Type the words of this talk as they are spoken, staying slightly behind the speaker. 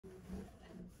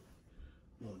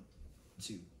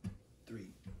2,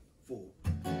 3, 4.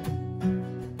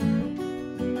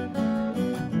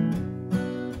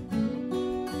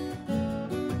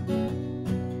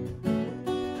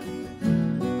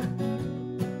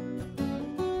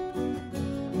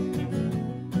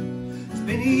 It's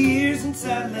been years since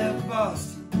I left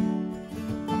Boston.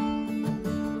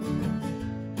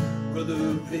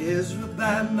 Brother Ezra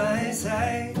by my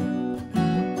side.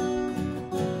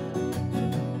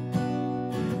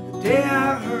 The day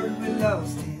I heard we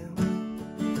lost him,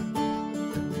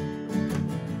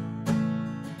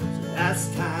 so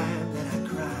last time that I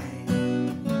cried.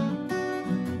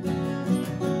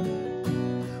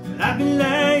 But I've been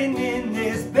lying in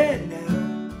this bed now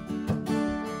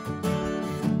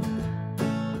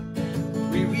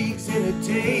 3 weeks in a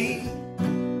day.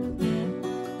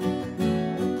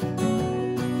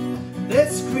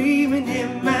 That's screaming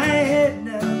in my head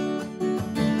now,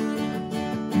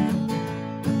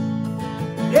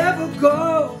 never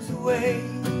goes away.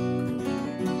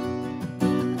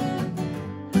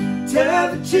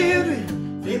 Tell the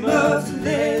children they must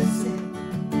listen.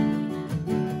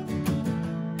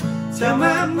 Tell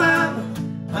my mama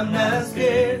I'm not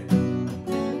scared.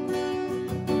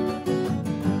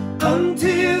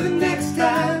 Until the next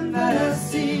time that I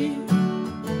see you,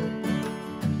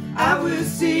 I will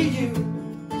see you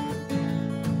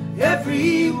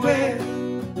everywhere.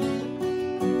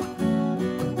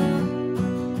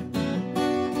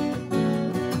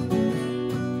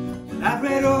 I've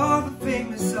read all the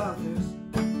famous authors.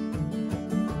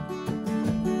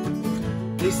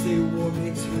 They say war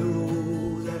makes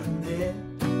heroes out of men,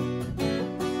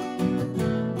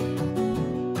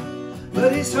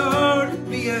 but it's hard to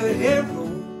be a hero.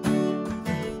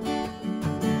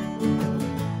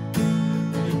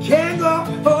 Can't go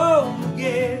home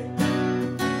again.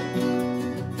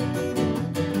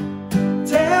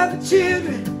 Tell the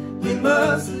children they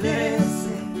must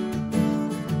listen.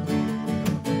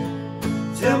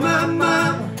 Tell my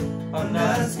mama I'm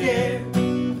not scared.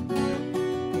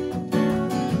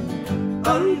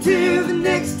 Until the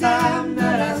next time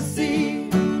that I see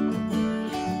you,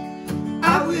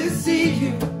 I will see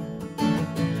you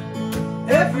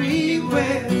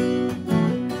everywhere.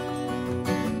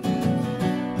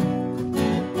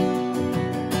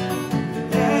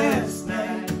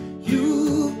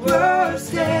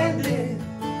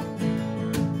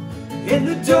 In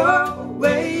the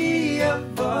doorway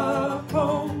of our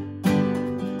home,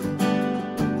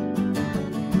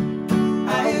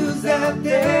 I was out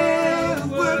there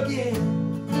working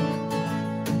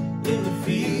in the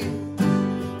field.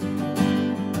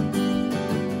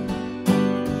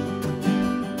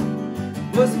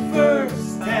 It was the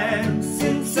first time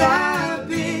since I've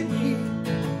been here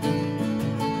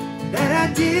that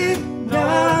I did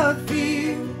not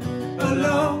feel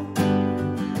alone.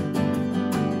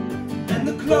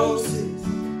 The closest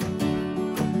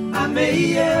I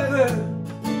may ever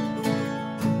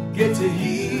get to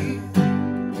hear.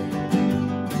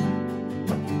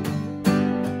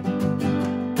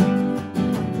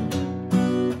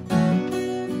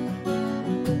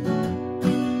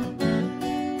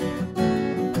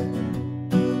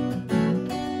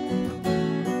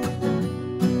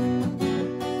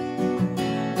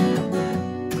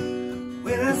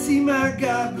 When I see my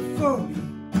God before me,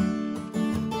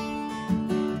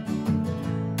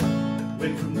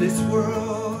 when from this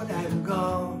world I'm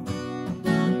gone,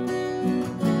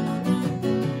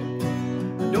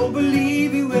 I don't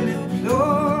believe you will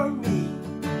implore me.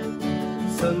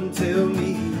 Son, tell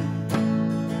me,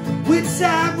 which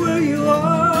side were you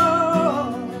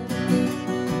on?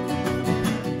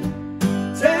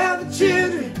 Tell the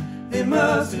children they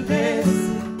must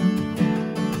listen.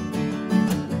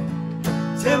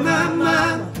 Tell my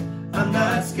mama I'm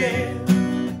not scared.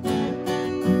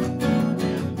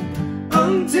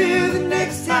 Until the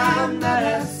next time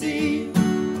that I see you,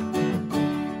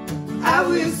 I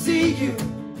will see you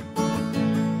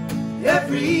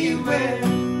everywhere.